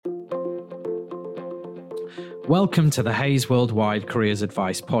Welcome to the Hays Worldwide Careers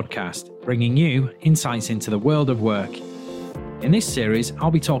Advice Podcast, bringing you insights into the world of work. In this series,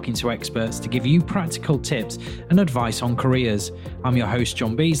 I'll be talking to experts to give you practical tips and advice on careers. I'm your host,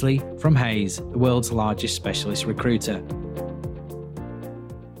 John Beasley from Hays, the world's largest specialist recruiter.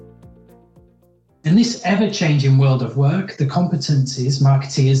 In this ever-changing world of work, the competencies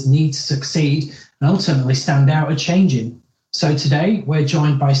marketeers need to succeed and ultimately stand out are changing. So today, we're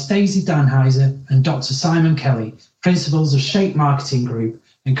joined by Stacey Danheiser and Dr. Simon Kelly, principals of Shape Marketing Group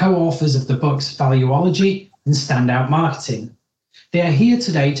and co-authors of the books Valuology and Standout Marketing. They are here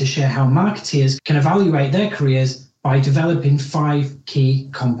today to share how marketeers can evaluate their careers by developing 5 key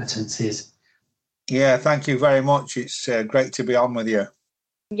competencies. Yeah, thank you very much. It's great to be on with you.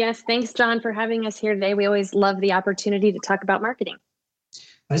 Yes, thanks, John, for having us here today. We always love the opportunity to talk about marketing.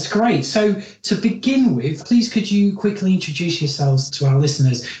 That's great. So to begin with, please could you quickly introduce yourselves to our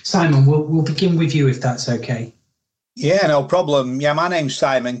listeners? Simon, we'll begin with you if that's okay. Yeah, no problem. Yeah, my name's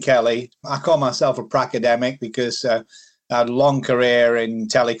Simon Kelly. I call myself a pracademic because I had a long career in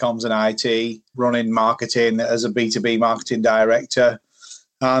telecoms and IT, running marketing as a B2B marketing director.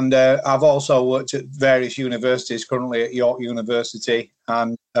 And I've also worked at various universities, currently at York University,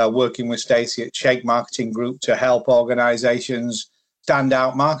 and working with Stacey at Shape Marketing Group to help organisations stand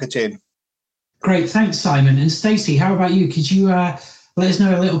out marketing. Great, thanks, Simon. And Stacey, how about you? Could you let us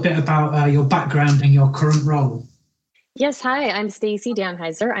know a little bit about your background and your current role? Yes, hi, I'm Stacey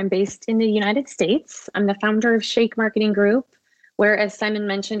Danheiser. I'm based in the United States. I'm the founder of Shake Marketing Group, where, as Simon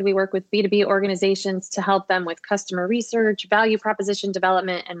mentioned, we work with B2B organizations to help them with customer research, value proposition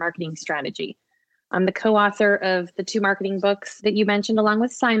development, and marketing strategy. I'm the co-author of the 2 marketing books that you mentioned along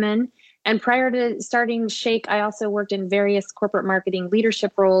with Simon. And prior to starting Shake, I also worked in various corporate marketing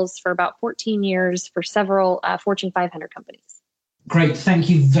leadership roles for about 14 years for several Fortune 500 companies. Great,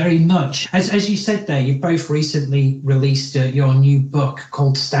 thank you very much. As you said there, you both recently released your new book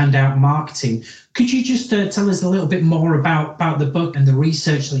called Standout Marketing. Could you just tell us a little bit more about the book and the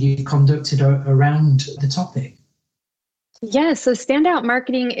research that you conducted around the topic? Yes, so Standout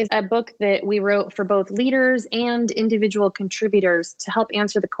Marketing is a book that we wrote for both leaders and individual contributors to help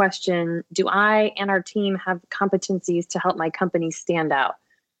answer the question, do I and our team have competencies to help my company stand out?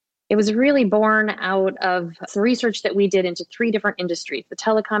 It was really born out of some research that we did into 3 different industries, the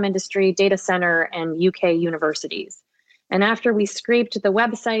telecom industry, data center, and UK universities. And after we scraped the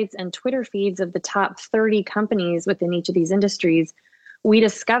websites and Twitter feeds of the top 30 companies within each of these industries, we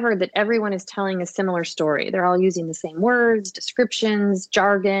discovered that everyone is telling a similar story. They're all using the same words, descriptions,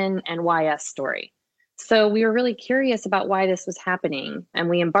 jargon, and YS story. So we were really curious about why this was happening. And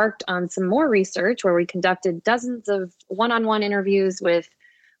we embarked on some more research where we conducted dozens of one-on-one interviews with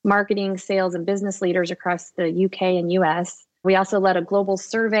marketing, sales, and business leaders across the UK and US. We also led a global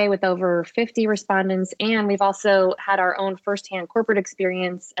survey with over 50 respondents, and we've also had our own firsthand corporate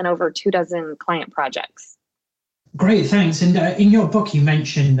experience and over 24 client projects. Great, thanks. And in your book, you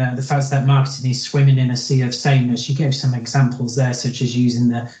mentioned the fact that marketing is swimming in a sea of sameness. You gave some examples there, such as using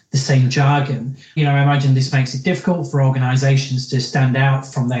the same jargon. I imagine this makes it difficult for organizations to stand out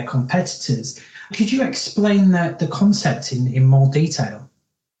from their competitors. Could you explain the concept in more detail?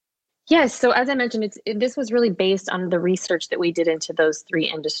 Yes. So as I mentioned, this was really based on the research that we did into those 3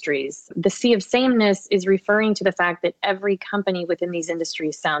 industries. The sea of sameness is referring to the fact that every company within these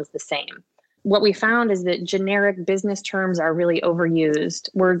industries sounds the same. What we found is that generic business terms are really overused.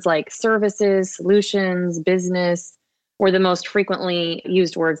 Words like services, solutions, business were the most frequently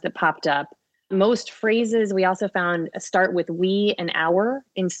used words that popped up. Most phrases we also found start with we and our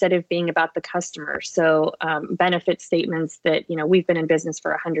instead of being about the customer. So benefit statements that, we've been in business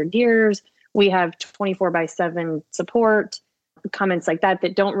for 100 years. We have 24/7 support, comments like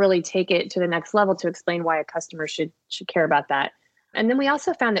that don't really take it to the next level to explain why a customer should care about that. And then we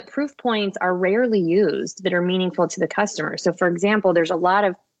also found that proof points are rarely used that are meaningful to the customer. So for example, there's a lot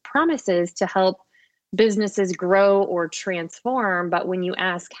of promises to help businesses grow or transform, but when you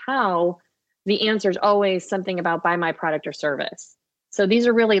ask how, the answer is always something about buy my product or service. So these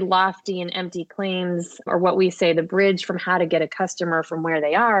are really lofty and empty claims, or what we say, the bridge from how to get a customer from where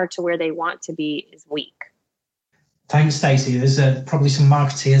they are to where they want to be is weak. Thanks, Stacey. There's probably some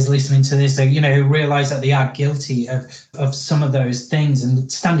marketeers listening to this, who realise that they are guilty of some of those things,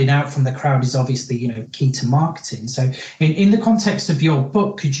 and standing out from the crowd is obviously, key to marketing. So in the context of your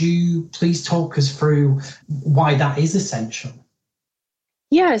book, could you please talk us through why that is essential?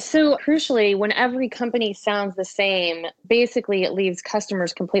 Yeah, so crucially, when every company sounds the same, basically it leaves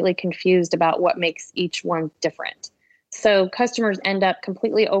customers completely confused about what makes each one different. So customers end up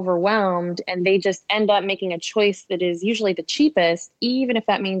completely overwhelmed, and they just end up making a choice that is usually the cheapest, even if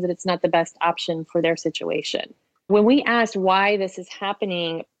that means that it's not the best option for their situation. When we asked why this is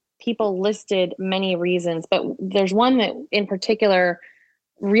happening, people listed many reasons, but there's one that in particular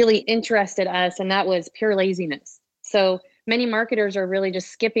really interested us, and that was pure laziness. So many marketers are really just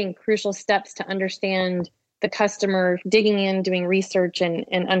skipping crucial steps to understand the customer, digging in, doing research and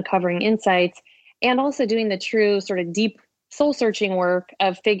uncovering insights, and also doing the true sort of deep soul searching work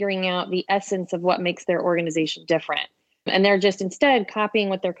of figuring out the essence of what makes their organization different. And they're just instead copying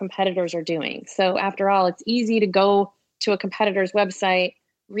what their competitors are doing. So after all, it's easy to go to a competitor's website,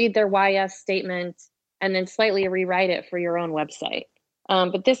 read their YS statement, and then slightly rewrite it for your own website.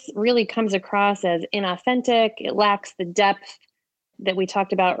 But this really comes across as inauthentic. It lacks the depth that we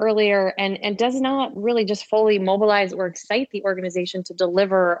talked about earlier, and does not really just fully mobilize or excite the organization to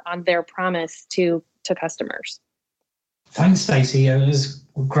deliver on their promise to customers. Thanks, Stacey. It was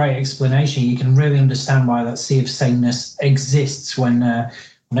a great explanation. You can really understand why that sea of sameness exists when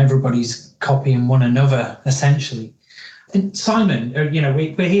everybody's copying one another, essentially. And Simon,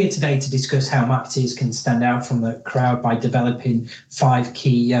 we're here today to discuss how marketers can stand out from the crowd by developing 5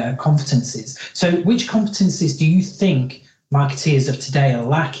 key competencies. So which competencies do you think marketeers of today are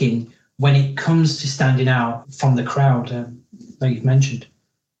lacking when it comes to standing out from the crowd that you've mentioned?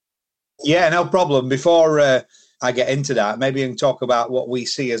 Yeah, no problem. Before I get into that, maybe I can talk about what we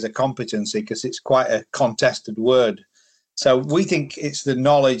see as a competency, because it's quite a contested word. So we think it's the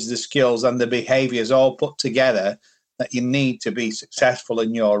knowledge, the skills and the behaviours all put together that you need to be successful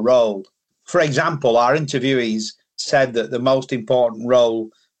in your role. For example, our interviewees said that the most important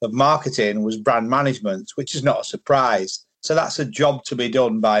role of marketing was brand management, which is not a surprise. So that's a job to be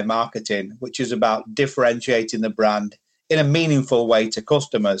done by marketing, which is about differentiating the brand in a meaningful way to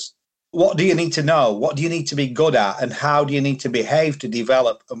customers. What do you need to know? What do you need to be good at? And how do you need to behave to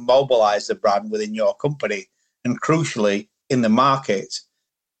develop and mobilize the brand within your company? And crucially, in the market.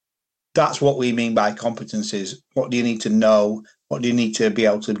 That's what we mean by competencies. What do you need to know? What do you need to be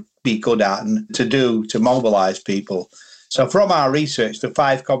able to be good at and to do to mobilize people? So from our research, the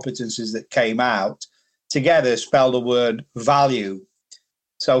 5 competencies that came out together spell the word value.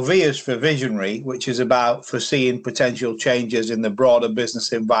 So V is for visionary, which is about foreseeing potential changes in the broader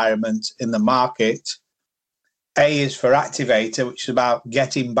business environment in the market. A is for activator, which is about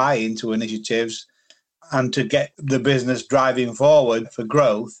getting buy-in to initiatives and to get the business driving forward for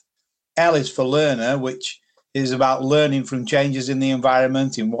growth. L is for learner, which is about learning from changes in the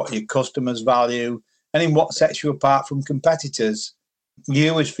environment, in what your customers value, and in what sets you apart from competitors.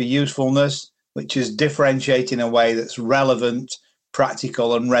 U is for usefulness, which is differentiating in a way that's relevant,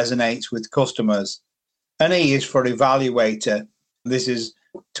 practical, and resonates with customers. And E is for evaluator. This is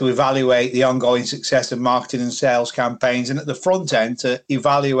to evaluate the ongoing success of marketing and sales campaigns, and at the front end to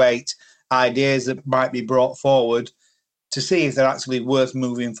evaluate ideas that might be brought forward to see if they're actually worth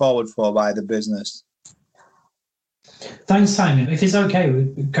moving forward for by the business. Thanks, Simon. If it's okay,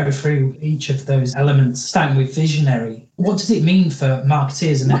 we'll go through each of those elements, starting with visionary. What does it mean for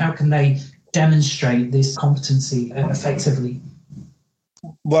marketers, and how can they demonstrate this competency effectively?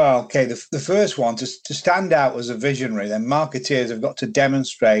 Well, okay, the first one, to stand out as a visionary, then marketeers have got to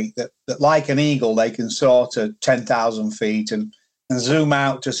demonstrate that like an eagle, they can soar to 10,000 feet and zoom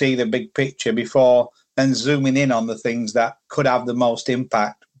out to see the big picture before then zooming in on the things that could have the most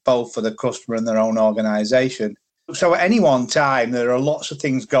impact, both for the customer and their own organisation. So at any one time, there are lots of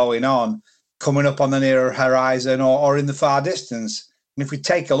things going on, coming up on the nearer horizon or in the far distance. And if we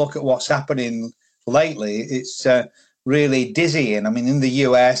take a look at what's happening lately, it's really dizzying. I mean, in the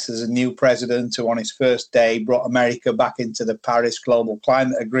US, there's a new president who on his first day brought America back into the Paris Global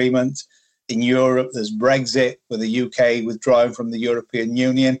Climate Agreement. In Europe, there's Brexit, with the UK withdrawing from the European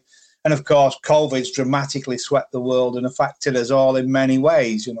Union. And of course, COVID's dramatically swept the world and affected us all in many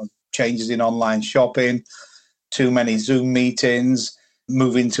ways. Changes in online shopping, too many Zoom meetings,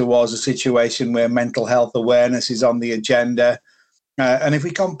 moving towards a situation where mental health awareness is on the agenda. And if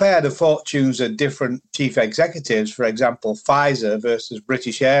we compare the fortunes of different chief executives, for example, Pfizer versus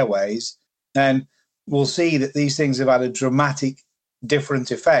British Airways, then we'll see that these things have had a dramatic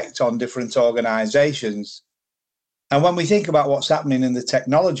different effect on different organizations. And when we think about what's happening in the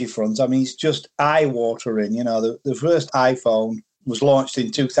technology front, I mean, it's just eye-watering. The first iPhone was launched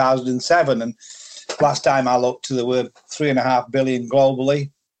in 2007, and last time I looked, there were 3.5 billion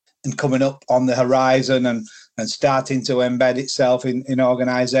globally and coming up on the horizon and starting to embed itself in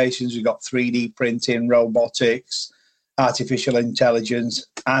organizations. We've got 3D printing, robotics, artificial intelligence,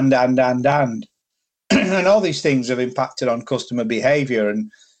 and. And all these things have impacted on customer behavior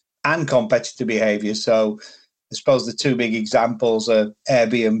and competitor behavior. So I suppose the two big examples are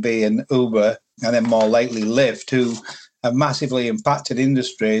Airbnb and Uber, and then more lately Lyft, who have massively impacted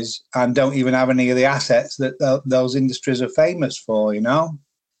industries and don't even have any of the assets that those industries are famous for, you know?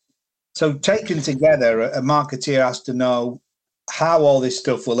 So taken together, a marketeer has to know how all this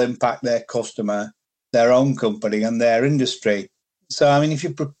stuff will impact their customer, their own company and their industry. So, I mean, if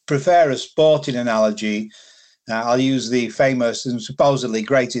you prefer a sporting analogy, I'll use the famous and supposedly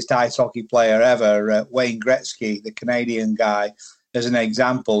greatest ice hockey player ever, Wayne Gretzky, the Canadian guy, as an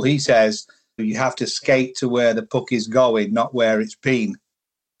example. He says you have to skate to where the puck is going, not where it's been.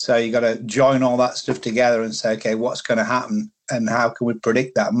 So you got to join all that stuff together and say, okay, what's going to happen and how can we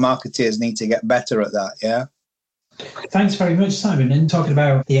predict that? Marketeers need to get better at that, yeah? Thanks very much, Simon. And talking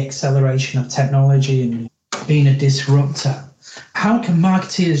about the acceleration of technology and being a disruptor, how can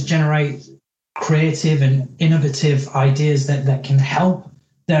marketeers generate creative and innovative ideas that can help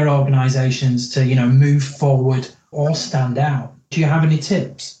their organizations to, you know, move forward or stand out? Do you have any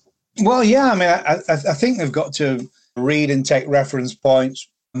tips? Well, yeah, I mean, I think they've got to read and take reference points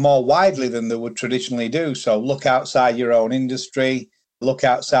more widely than they would traditionally do. So look outside your own industry, look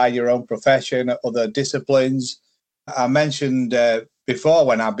outside your own profession, other disciplines. I mentioned before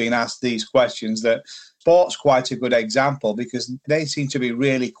when I've been asked these questions that sport's quite a good example because they seem to be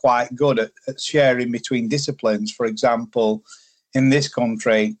really quite good at sharing between disciplines. For example, in this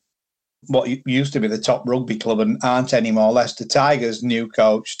country, what used to be the top rugby club and aren't anymore, Leicester Tigers' new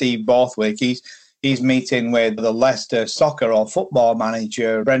coach, Steve Borthwick, he's meeting with the Leicester soccer or football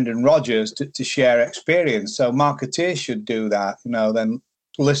manager, Brendan Rodgers, to share experience. So marketeers should do that, you know, then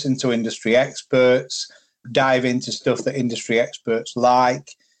listen to industry experts, dive into stuff that industry experts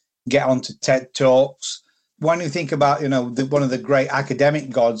like, get onto TED Talks. When you think about, you know, one of the great academic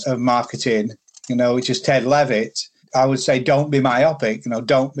gods of marketing, you know, which is Ted Levitt, I would say don't be myopic, you know,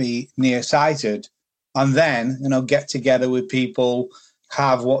 don't be nearsighted. And then, you know, get together with people,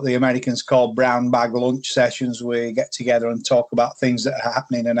 have what the Americans call brown bag lunch sessions where you get together and talk about things that are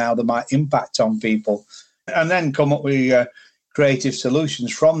happening and how they might impact on people. And then come up with creative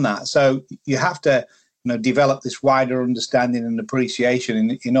solutions from that. So you have to, you know, develop this wider understanding and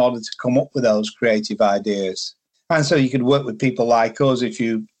appreciation in order to come up with those creative ideas. And so you could work with people like us if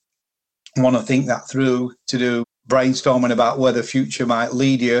you want to think that through, to do brainstorming about where the future might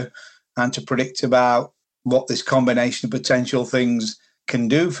lead you and to predict about what this combination of potential things can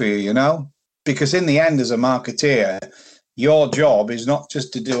do for you, you know? Because in the end, as a marketeer, your job is not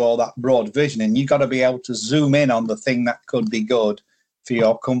just to do all that broad visioning. You've got to be able to zoom in on the thing that could be good for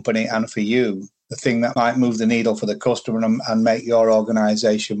your company and for you, the thing that might move the needle for the customer and make your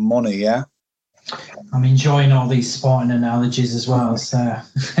organization money, yeah? I'm enjoying all these sporting analogies as well. So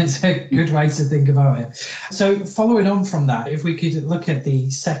it's a good way to think about it. So following on from that, if we could look at the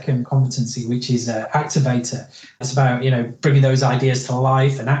second competency, which is activator. It's about, you know, bringing those ideas to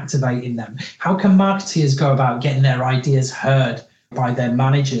life and activating them. How can marketeers go about getting their ideas heard by their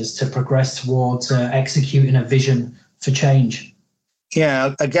managers to progress towards executing a vision for change?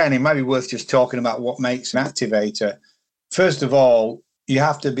 Yeah, again, it might be worth just talking about what makes an activator. First of all, you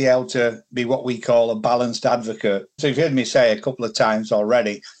have to be able to be what we call a balanced advocate. So you've heard me say a couple of times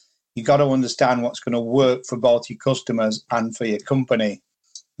already, you've got to understand what's going to work for both your customers and for your company.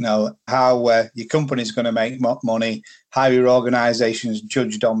 You know, how your company is going to make money, how your organization is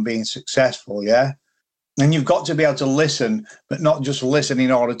judged on being successful, yeah? And you've got to be able to listen, but not just listen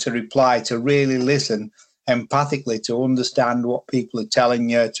in order to reply, to really listen empathically, to understand what people are telling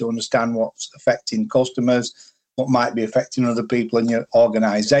you, to understand what's affecting customers, what might be affecting other people in your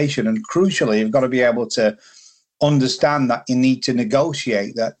organization. And crucially, you've got to be able to understand that you need to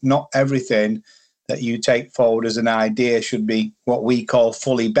negotiate, that not everything that you take forward as an idea should be what we call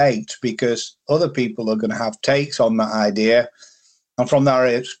fully baked, because other people are going to have takes on that idea. And from their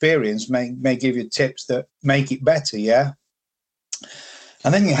experience, may give you tips that make it better, yeah?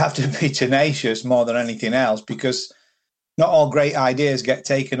 And then you have to be tenacious more than anything else, because not all great ideas get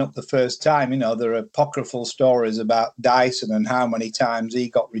taken up the first time. You know, there are apocryphal stories about Dyson and how many times he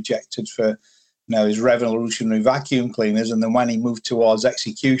got rejected for, you know, his revolutionary vacuum cleaners. And then when he moved towards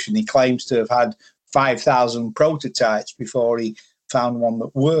execution, he claims to have had 5,000 prototypes before he found one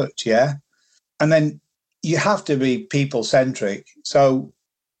that worked, yeah? And then you have to be people-centric. So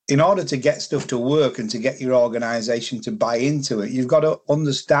in order to get stuff to work and to get your organization to buy into it, you've got to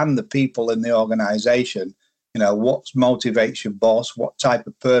understand the people in the organization. You know, what motivates your boss, what type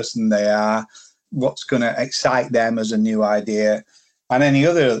of person they are, what's going to excite them as a new idea, and any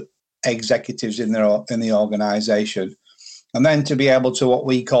other executives in the organization. And then to be able to what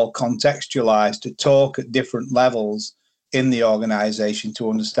we call contextualize, to talk at different levels in the organization to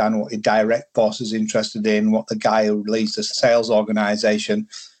understand what your direct boss is interested in, what the guy who leads the sales organization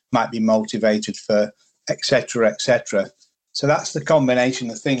might be motivated for, etc., etc. So that's the combination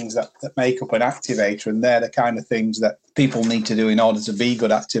of things that make up an activator, and they're the kind of things that people need to do in order to be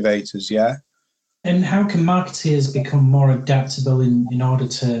good activators, yeah? And how can marketeers become more adaptable in order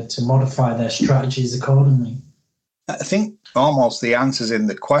to modify their strategies accordingly? I think almost the answer's in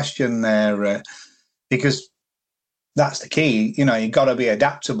the question there, because that's the key. You've got to be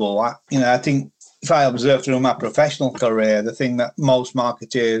adaptable. I think if I observe through my professional career, the thing that most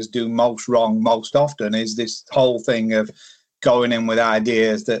marketeers do most wrong most often is this whole thing of going in with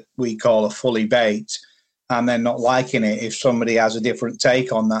ideas that we call a fully baked, and then not liking it if somebody has a different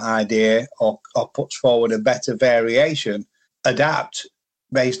take on that idea or puts forward a better variation. Adapt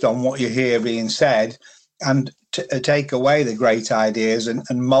based on what you hear being said, and take away the great ideas and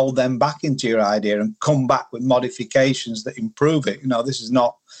mold them back into your idea and come back with modifications that improve it. This is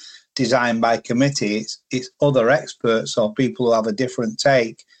not designed by committee. It's other experts or people who have a different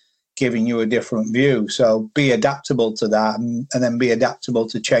take giving you a different view. So be adaptable to that, and then be adaptable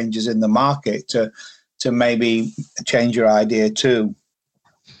to changes in the market to maybe change your idea too.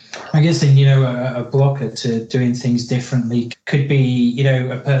 I guess then, a blocker to doing things differently could be,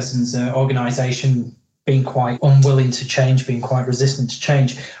 a person's organisation being quite unwilling to change, being quite resistant to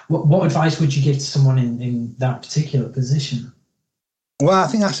change. What advice would you give to someone in that particular position? Well, I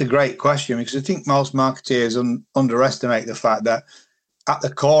think that's a great question, because I think most marketeers underestimate the fact that at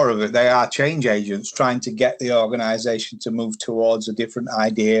the core of it, they are change agents trying to get the organisation to move towards a different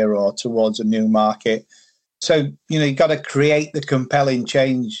idea or towards a new market. So, you've got to create the compelling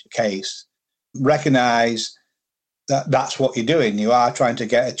change case, recognise that that's what you're doing. You are trying to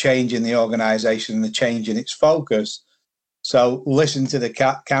get a change in the organisation and a change in its focus. So listen to the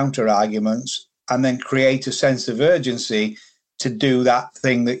counter arguments and then create a sense of urgency to do that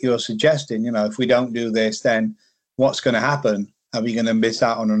thing that you're suggesting. If we don't do this, then what's going to happen? Are we going to miss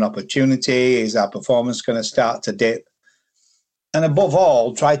out on an opportunity? Is our performance going to start to dip? And above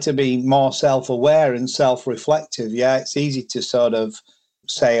all, try to be more self-aware and self-reflective. Yeah, it's easy to sort of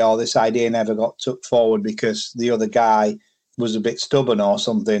say, this idea never got took forward because the other guy was a bit stubborn or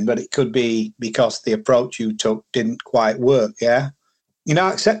something, but it could be because the approach you took didn't quite work, yeah?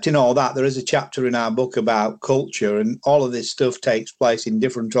 Accepting all that, there is a chapter in our book about culture, and all of this stuff takes place in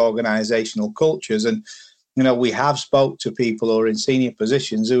different organisational cultures. And, we have spoke to people who are in senior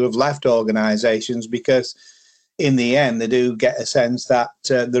positions who have left organisations because in the end, they do get a sense that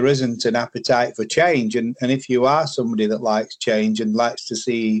there isn't an appetite for change. And if you are somebody that likes change and likes to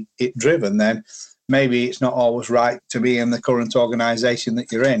see it driven, then maybe it's not always right to be in the current organisation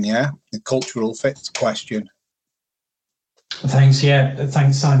that you're in, yeah? The cultural fit question. Thanks. Yeah,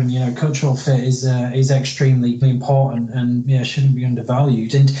 thanks, Simon. Cultural fit is extremely important and shouldn't be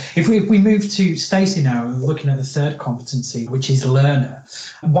undervalued. And if we move to Stacey now, looking at the third competency, which is learner,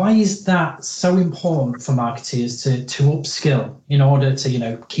 why is that so important for marketeers to upskill in order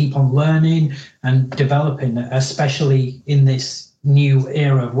to keep on learning and developing, especially in this new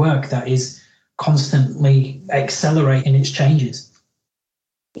era of work that is constantly accelerating its changes?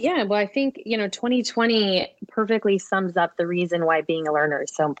 Yeah, well, I think, 2020 perfectly sums up the reason why being a learner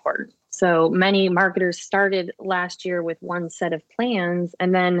is so important. So many marketers started last year with one set of plans,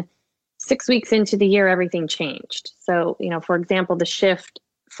 and then 6 weeks into the year, everything changed. So, for example, the shift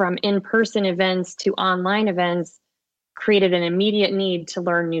from in-person events to online events created an immediate need to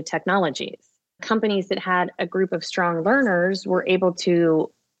learn new technologies. Companies that had a group of strong learners were able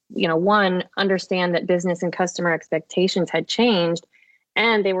to, one, understand that business and customer expectations had changed,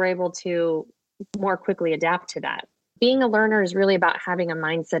 and they were able to more quickly adapt to that. Being a learner is really about having a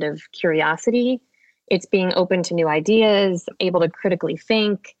mindset of curiosity. It's being open to new ideas, able to critically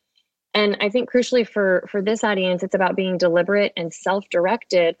think. And I think crucially for this audience, it's about being deliberate and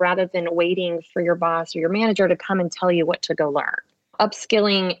self-directed rather than waiting for your boss or your manager to come and tell you what to go learn.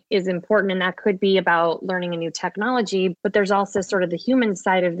 Upskilling is important, and that could be about learning a new technology, but there's also sort of the human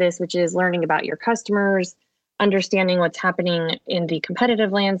side of this, which is learning about your customers, understanding what's happening in the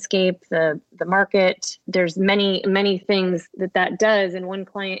competitive landscape, the market. There's many, many things that does. And one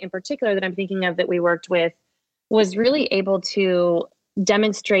client in particular that I'm thinking of that we worked with was really able to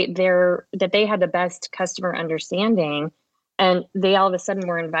demonstrate that they had the best customer understanding. And they all of a sudden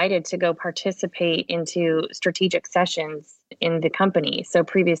were invited to go participate into strategic sessions in the company. So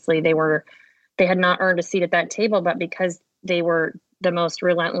previously they had not earned a seat at that table, but because they were the most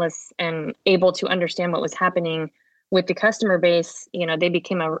relentless and able to understand what was happening with the customer base, they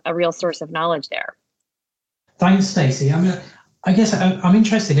became a real source of knowledge there. Thanks, Stacey. I guess I'm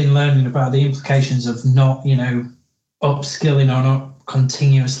interested in learning about the implications of not, upskilling or not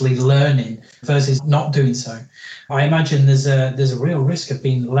continuously learning versus not doing so. I imagine there's a real risk of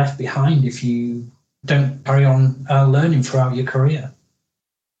being left behind if you don't carry on learning throughout your career.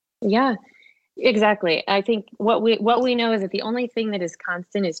 Yeah, exactly. I think what we know is that the only thing that is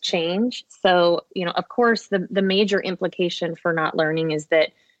constant is change. So, of course, the major implication for not learning is that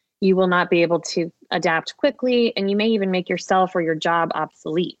you will not be able to adapt quickly, and you may even make yourself or your job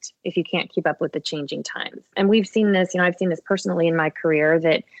obsolete if you can't keep up with the changing times. And we've seen this, I've seen this personally in my career,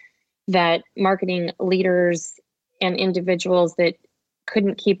 that marketing leaders and individuals that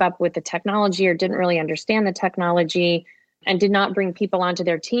couldn't keep up with the technology or didn't really understand the technology and did not bring people onto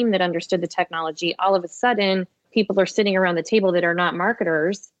their team that understood the technology, all of a sudden, people are sitting around the table that are not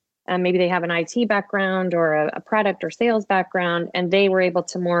marketers. Maybe they have an IT background or a product or sales background, and they were able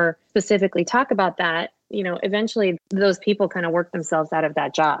to more specifically talk about that. Eventually those people kind of worked themselves out of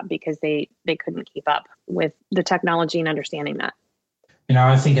that job because they couldn't keep up with the technology and understanding that.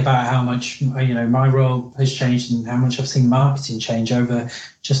 I think about how much, my role has changed and how much I've seen marketing change over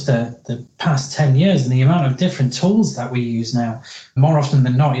just the past 10 years and the amount of different tools that we use now. More often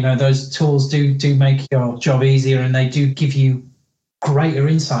than not, those tools do make your job easier and they do give you greater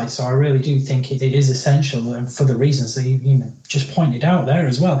insight. So I really do think it is essential, and for the reasons that you just pointed out there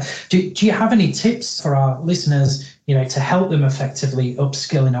as well. Do you have any tips for our listeners, to help them effectively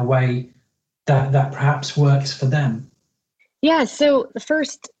upskill in a way that perhaps works for them? Yeah. So the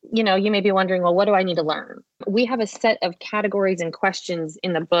first, you may be wondering, well, what do I need to learn? We have a set of categories and questions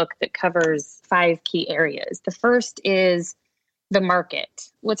in the book that covers 5 key areas. The first is the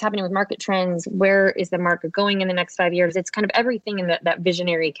market. What's happening with market trends? Where is the market going in the next 5 years? It's kind of everything in that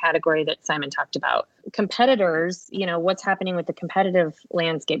visionary category that Simon talked about. Competitors, what's happening with the competitive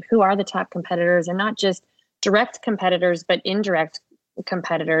landscape? Who are the top competitors? And not just direct competitors, but indirect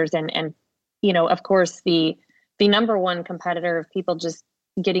competitors. And of course, the number one competitor of people just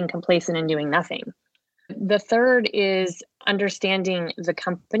getting complacent and doing nothing. The third is understanding the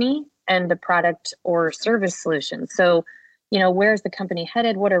company and the product or service solution. So, where's the company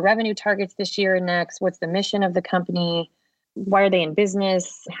headed? What are revenue targets this year and next? What's the mission of the company? Why are they in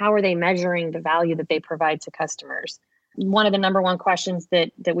business? How are they measuring the value that they provide to customers? One of the number one questions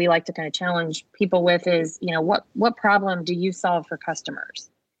that we like to kind of challenge people with is, what problem do you solve for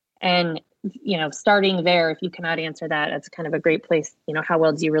customers? And, starting there, if you cannot answer that, that's kind of a great place. How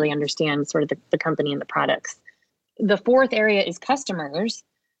well do you really understand sort of the company and the products? The fourth area is customers.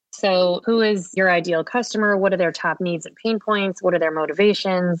 So who is your ideal customer? What are their top needs and pain points? What are their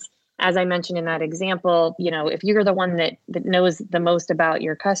motivations? As I mentioned in that example, if you're the one that knows the most about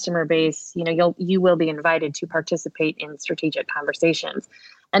your customer base, you will be invited to participate in strategic conversations.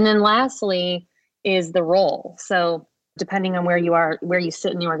 And then lastly is the role. So depending on where you are, where you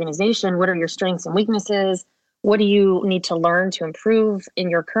sit in the organization, what are your strengths and weaknesses? What do you need to learn to improve in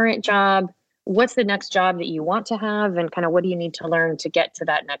your current job? What's the next job that you want to have, and kind of what do you need to learn to get to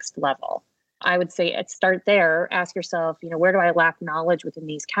that next level? I would say start there. Ask yourself, where do I lack knowledge within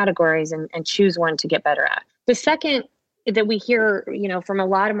these categories, and choose one to get better at. The second that we hear, from a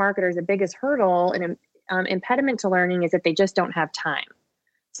lot of marketers, the biggest hurdle and impediment to learning is that they just don't have time.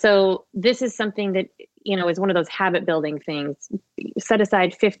 So this is something that, is one of those habit building things. Set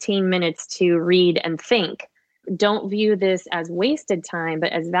aside 15 minutes to read and think. Don't view this as wasted time,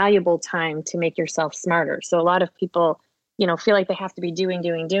 but as valuable time to make yourself smarter. So a lot of people, feel like they have to be doing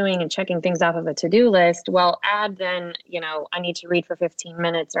and checking things off of a to-do list. Well, add then, I need to read for 15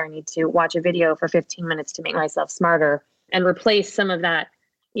 minutes or I need to watch a video for 15 minutes to make myself smarter, and replace some of that,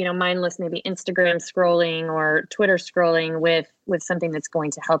 mindless, maybe Instagram scrolling or Twitter scrolling with something that's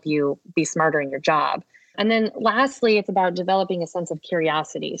going to help you be smarter in your job. And then lastly, it's about developing a sense of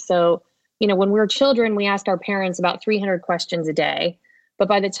curiosity. So, when we're children, we ask our parents about 300 questions a day. But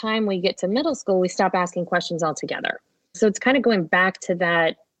by the time we get to middle school, we stop asking questions altogether. So it's kind of going back to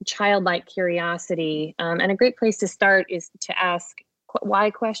that childlike curiosity. And a great place to start is to ask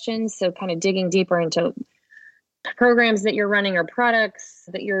why questions. So kind of digging deeper into programs that you're running or products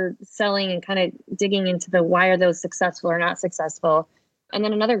that you're selling, and kind of digging into the why are those successful or not successful. And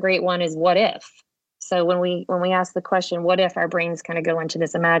then another great one is what if. So when we ask the question, what if, our brains kind of go into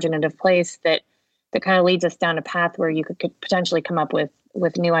this imaginative place that kind of leads us down a path where you could potentially come up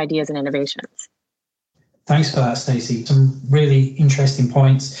with new ideas and innovations. Thanks for that, Stacey. Some really interesting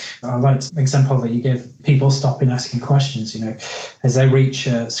points. I liked the example that you gave, people stopping asking questions, as they reach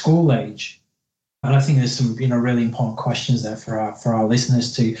school age. And I think there's some, really important questions there for our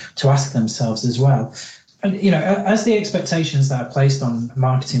listeners to ask themselves as well. And, as the expectations that are placed on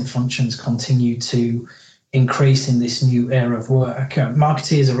marketing functions continue to increase in this new era of work,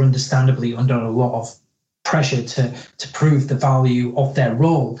 marketeers are understandably under a lot of pressure to prove the value of their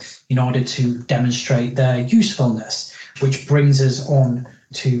role in order to demonstrate their usefulness, which brings us on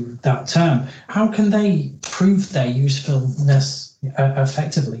to that term. How can they prove their usefulness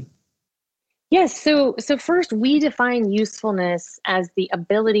effectively? Yes. So first, we define usefulness as the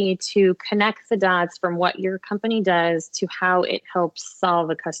ability to connect the dots from what your company does to how it helps solve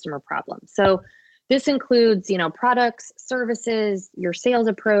a customer problem. So this includes, products, services, your sales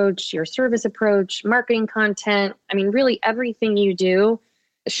approach, your service approach, marketing content. I mean, really everything you do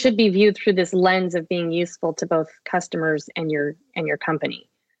should be viewed through this lens of being useful to both customers and your company.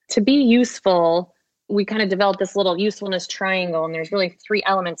 To be useful, we kind of developed this little usefulness triangle, and there's really three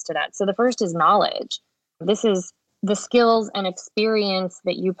elements to that. So the first is knowledge. This is the skills and experience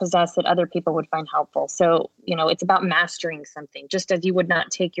that you possess that other people would find helpful. So, it's about mastering something. Just as you would not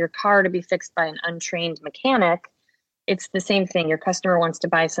take your car to be fixed by an untrained mechanic, it's the same thing. Your customer wants to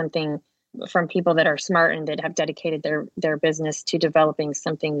buy something from people that are smart and that have dedicated their business to developing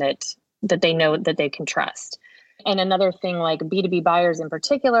something that they know that they can trust. And another thing, like B2B buyers in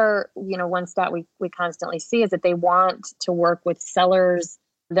particular, one stat we constantly see is that they want to work with sellers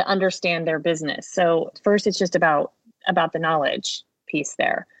that understand their business. So first, it's just about the knowledge piece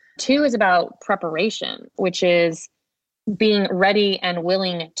there. Two is about preparation, which is being ready and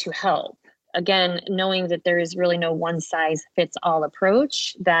willing to help. Again, knowing that there is really no one size fits all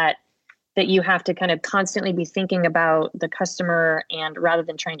approach, that you have to kind of constantly be thinking about the customer, and rather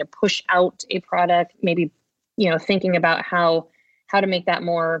than trying to push out a product, maybe thinking about how to make that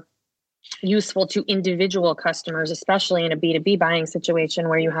more useful to individual customers, especially in a B2B buying situation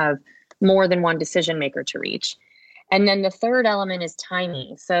where you have more than one decision maker to reach. And then the third element is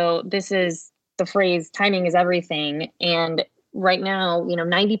timing. So this is the phrase, timing is everything. And right now,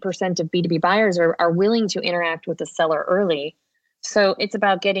 90% of B2B buyers are willing to interact with the seller early. So it's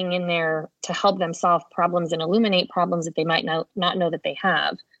about getting in there to help them solve problems and illuminate problems that they might not know that they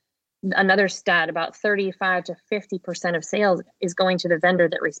have. Another stat, about 35 to 50% of sales is going to the vendor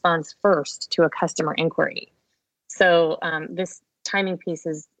that responds first to a customer inquiry. So this timing piece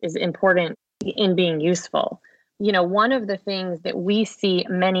is important in being useful. One of the things that we see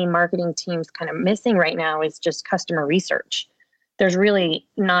many marketing teams kind of missing right now is just customer research. There's really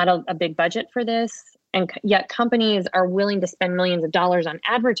not a big budget for this, and yet companies are willing to spend millions of dollars on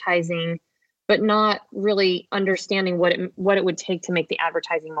advertising, but not really understanding what it would take to make the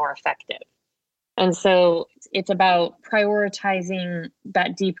advertising more effective. And so it's about prioritizing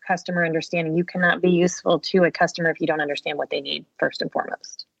that deep customer understanding. You cannot be useful to a customer if you don't understand what they need first and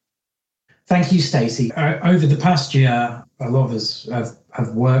foremost. Thank you, Stacey. Over the past year, a lot of us have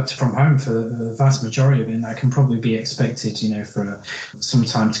worked from home for the vast majority of it, and that can probably be expected, for some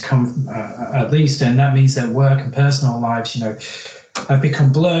time to come at least. And that means that work and personal lives, have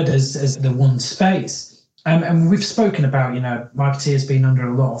become blurred as the one space. And we've spoken about, marketeers being under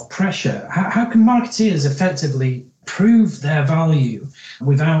a lot of pressure. How can marketeers effectively prove their value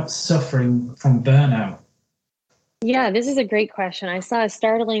without suffering from burnout? Yeah, this is a great question. I saw a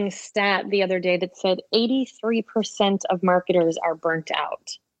startling stat the other day that said 83% of marketers are burnt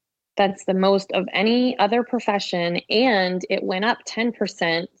out. That's the most of any other profession, and it went up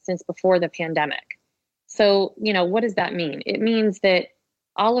 10% since before the pandemic. So, what does that mean? It means that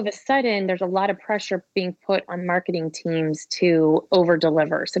all of a sudden there's a lot of pressure being put on marketing teams to over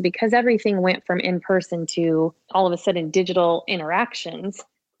deliver. So because everything went from in-person to all of a sudden digital interactions,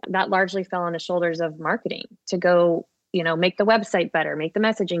 that largely fell on the shoulders of marketing to go, make the website better, make the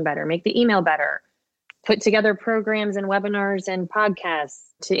messaging better, make the email better, put together programs and webinars and podcasts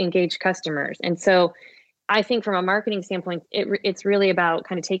to engage customers. And so I think from a marketing standpoint, it's really about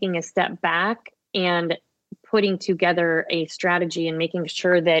kind of taking a step back and putting together a strategy and making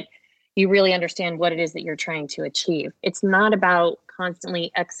sure that you really understand what it is that you're trying to achieve. It's not about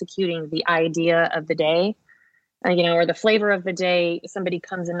constantly executing the idea of the day, or the flavor of the day. Somebody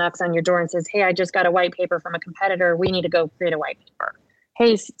comes and knocks on your door and says, hey, I just got a white paper from a competitor. We need to go create a white paper.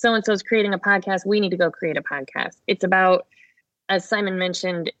 Hey, so-and-so's creating a podcast. We need to go create a podcast. It's about, as Simon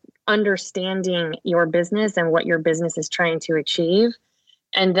mentioned, understanding your business and what your business is trying to achieve.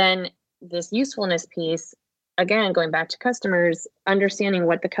 And then this usefulness piece, again, going back to customers, understanding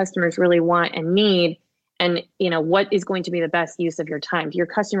what the customers really want and need, and what is going to be the best use of your time. Do your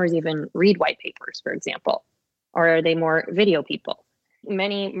customers even read white papers, for example? Or are they more video people?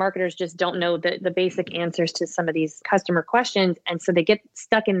 Many marketers just don't know the basic answers to some of these customer questions. And so they get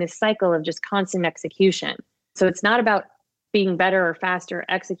stuck in this cycle of just constant execution. So it's not about being better or faster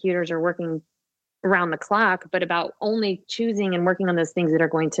executors or working around the clock, but about only choosing and working on those things that are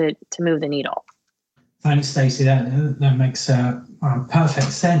going to move the needle. Thanks, Stacey. That makes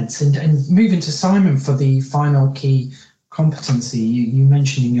perfect sense. And moving to Simon for the final key competency you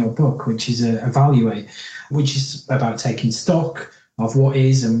mentioned in your book, which is evaluate, which is about taking stock of what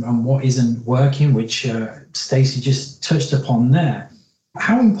is and what isn't working, which Stacey just touched upon there.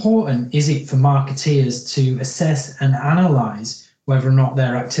 How important is it for marketeers to assess and analyze whether or not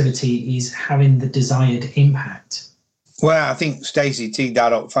their activity is having the desired impact? Well, I think Stacey teed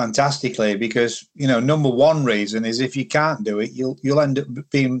that up fantastically because, number one reason is if you can't do it, you'll end up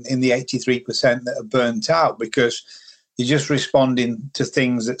being in the 83% that are burnt out because you're just responding to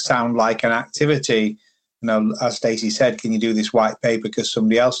things that sound like an activity. As Stacey said, can you do this white paper because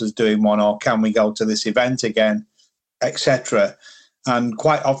somebody else is doing one, or can we go to this event again, etc. And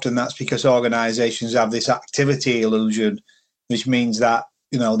quite often that's because organizations have this activity illusion, which means that,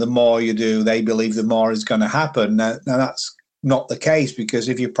 the more you do, they believe the more is going to happen. Now, that's not the case, because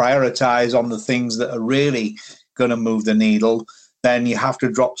if you prioritize on the things that are really going to move the needle, then you have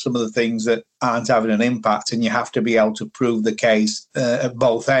to drop some of the things that aren't having an impact, and you have to be able to prove the case at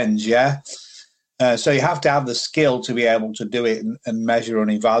both ends, yeah? So you have to have the skill to be able to do it and measure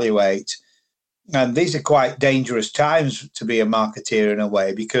and evaluate. And these are quite dangerous times to be a marketeer in a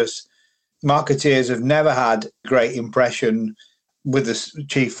way, because marketeers have never had a great impression with the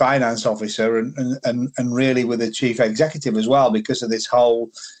chief finance officer and really with the chief executive as well, because of this whole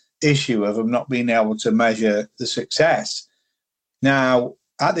issue of them not being able to measure the success. Now,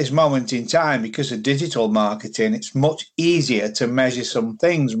 at this moment in time, because of digital marketing, it's much easier to measure some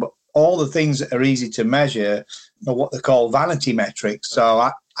things, but all the things that are easy to measure are what they call vanity metrics. So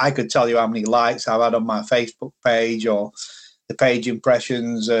I could tell you how many likes I've had on my Facebook page, or the page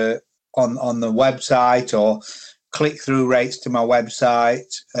impressions on the website, or click-through rates to my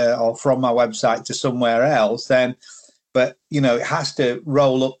website, or from my website to somewhere else. But it has to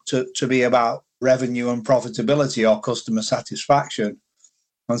roll up to be about revenue and profitability or customer satisfaction.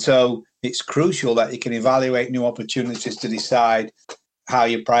 And so it's crucial that you can evaluate new opportunities to decide how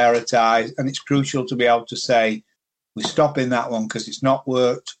you prioritize. And it's crucial to be able to say, we're stopping that one because it's not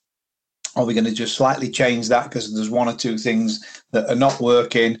worked, or we're going to just slightly change that because there's one or two things that are not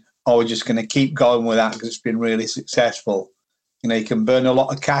working, or we're just going to keep going with that because it's been really successful. You can burn a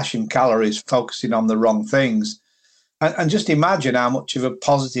lot of cash and calories focusing on the wrong things. And just imagine how much of a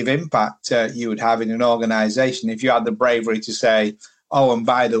positive impact you would have in an organization if you had the bravery to say, oh, and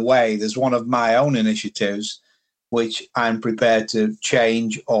by the way, there's one of my own initiatives which I'm prepared to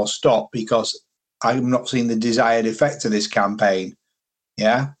change or stop because I'm not seeing the desired effect of this campaign.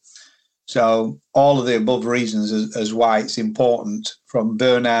 Yeah. So all of the above reasons as why it's important, from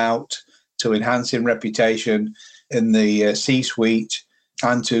burnout to enhancing reputation in the C-suite,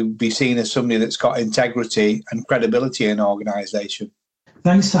 and to be seen as somebody that's got integrity and credibility in an organisation.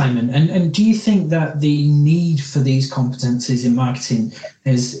 Thanks, Simon. And do you think that the need for these competencies in marketing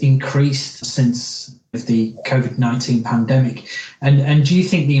has increased since the COVID-19 pandemic? And do you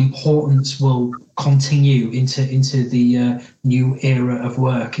think the importance will continue into the new era of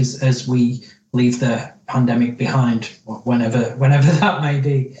work as we leave the pandemic behind, whenever that may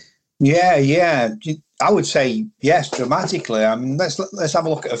be? Yeah. I would say yes, dramatically. I mean, let's have a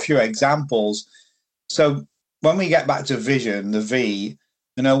look at a few examples. So when we get back to vision, the V,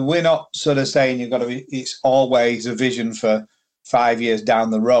 we're not sort of saying it's always a vision for 5 years down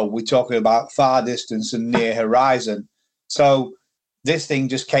the road. We're talking about far distance and near horizon. So this thing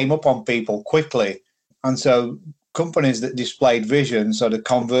just came up on people quickly. And so companies that displayed vision sort of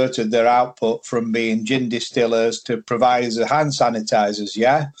converted their output from being gin distillers to providers of hand sanitizers,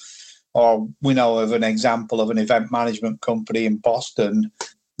 yeah? Or we know of an example of an event management company in Boston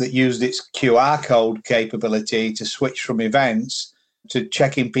that used its QR code capability to switch from events to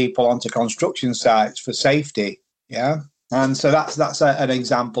checking people onto construction sites for safety, yeah? And so that's an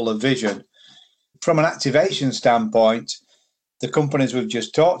example of vision. From an activation standpoint, the companies we've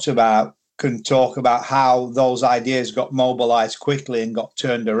just talked about can talk about how those ideas got mobilized quickly and got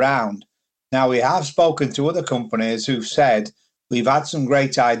turned around. Now, we have spoken to other companies who've said, we've had some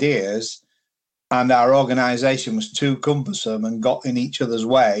great ideas and our organization was too cumbersome and got in each other's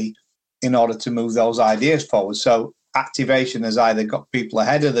way in order to move those ideas forward. So activation has either got people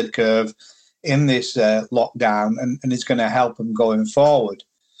ahead of the curve in this lockdown and it's going to help them going forward.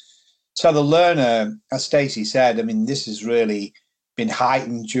 So the learner, as Stacey said, I mean, this has really been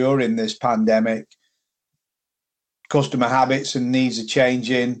heightened during this pandemic. Customer habits and needs are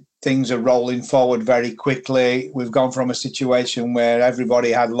changing. Things are rolling forward very quickly. We've gone from a situation where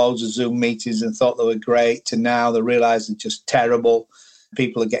everybody had loads of Zoom meetings and thought they were great to now they realise they're just terrible.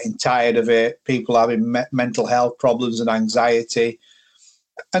 People are getting tired of it. People are having mental health problems and anxiety.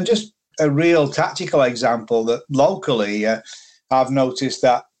 And just a real tactical example that locally I've noticed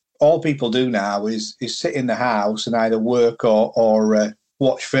that all people do now is sit in the house and either work or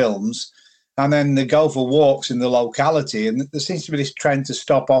watch films, and then they go for walks in the locality. And there seems to be this trend to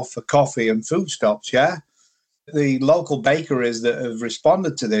stop off for coffee and food stops, yeah? The local bakeries that have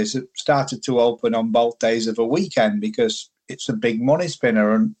responded to this have started to open on both days of a weekend because it's a big money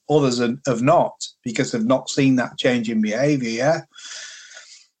spinner, and others have not because they've not seen that change in behaviour, yeah?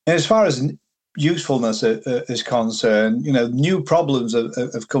 And as far as usefulness is concerned, new problems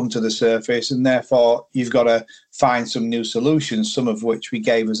have come to the surface, and therefore you've got to find some new solutions, some of which we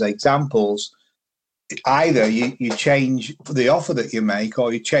gave as examples. Either you change the offer that you make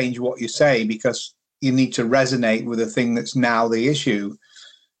or you change what you say because you need to resonate with the thing that's now the issue.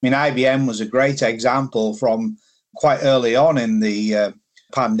 I mean, IBM was a great example from quite early on in the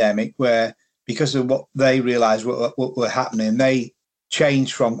pandemic, where because of what they realised what were happening, they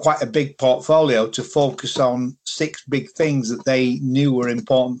changed from quite a big portfolio to focus on 6 big things that they knew were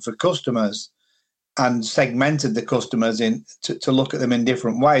important for customers, and segmented the customers in to look at them in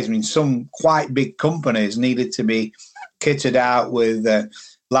different ways. I mean, some quite big companies needed to be kitted out with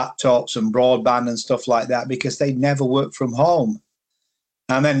laptops and broadband and stuff like that because they never worked from home.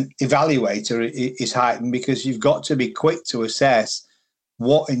 And then evaluator is heightened because you've got to be quick to assess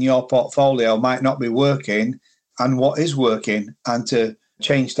what in your portfolio might not be working and what is working, and to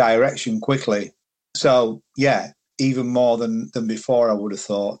change direction quickly. So, yeah, even more than before, I would have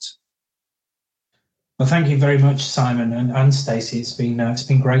thought. Well, thank you very much, Simon and Stacey. It's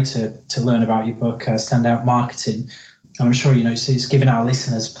been great to learn about your book, Standout Marketing. I'm sure it's given our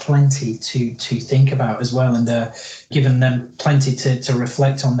listeners plenty to think about as well, and given them plenty to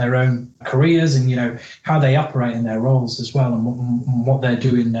reflect on their own careers and how they operate in their roles as well, and what they're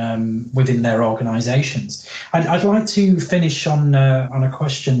doing within their organisations. I'd like to finish on a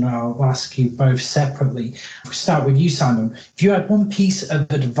question I'll ask you both separately. We'll start with you, Simon. If you had one piece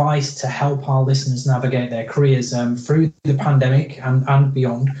of advice to help our listeners navigate their careers through the pandemic and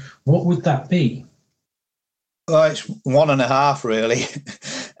beyond, what would that be? Well, it's 1.5, really.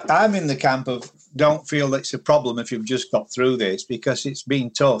 I'm in the camp of don't feel that it's a problem if you've just got through this, because it's been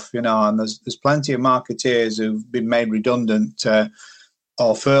tough, and there's plenty of marketeers who've been made redundant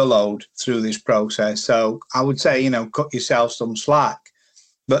or furloughed through this process. So I would say, cut yourself some slack,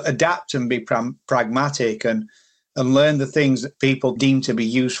 but adapt and be pragmatic and learn the things that people deem to be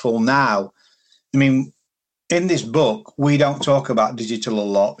useful now. I mean, in this book, we don't talk about digital a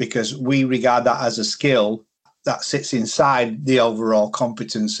lot because we regard that as a skill that sits inside the overall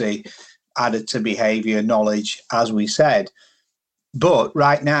competency added to behaviour, knowledge, as we said. But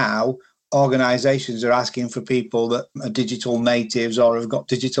right now, organisations are asking for people that are digital natives or have got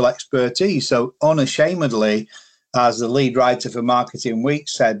digital expertise. So unashamedly, as the lead writer for Marketing Week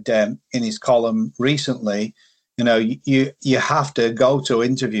said in his column recently, you have to go to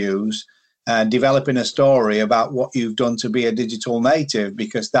interviews developing a story about what you've done to be a digital native,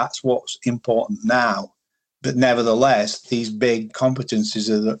 because that's what's important now. But nevertheless, these big competencies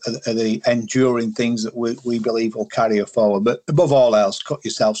are the enduring things that we believe will carry you forward. But above all else, cut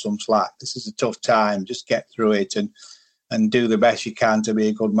yourself some slack. This is a tough time. Just get through it and do the best you can to be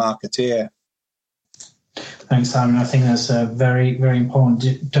a good marketeer. Thanks, Simon. I think that's very, very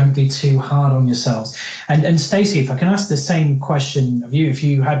important. Don't be too hard on yourselves. And Stacey, if I can ask the same question of you, if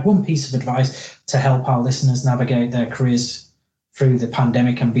you had one piece of advice to help our listeners navigate their careers through the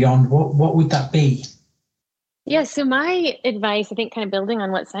pandemic and beyond, what would that be? Yeah, so my advice, I think kind of building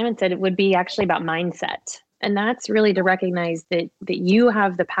on what Simon said, it would be actually about mindset. And that's really to recognize that you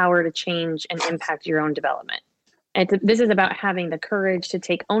have the power to change and impact your own development. And this is about having the courage to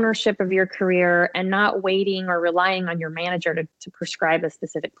take ownership of your career and not waiting or relying on your manager to prescribe a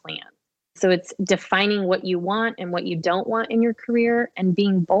specific plan. So it's defining what you want and what you don't want in your career and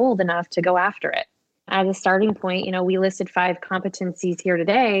being bold enough to go after it. As a starting point, we listed 5 competencies here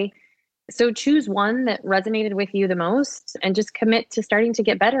today. So choose one that resonated with you the most and just commit to starting to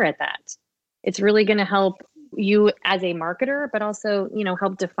get better at that. It's really going to help you as a marketer, but also,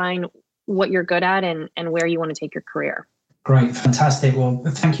 help define what you're good at and where you want to take your career. Great. Fantastic. Well,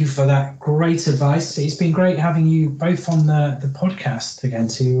 thank you for that great advice. It's been great having you both on the podcast again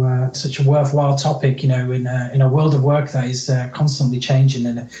to such a worthwhile topic, in a world of work that is constantly changing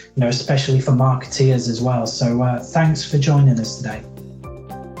and, especially for marketeers as well. So thanks for joining us today.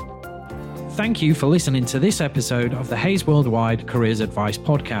 Thank you for listening to this episode of the Hays Worldwide Careers Advice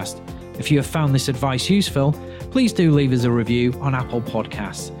Podcast. If you have found this advice useful, please do leave us a review on Apple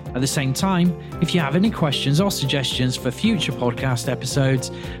Podcasts. At the same time, if you have any questions or suggestions for future podcast episodes,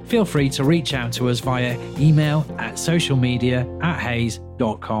 feel free to reach out to us via email at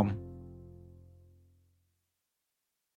socialmedia@hays.com.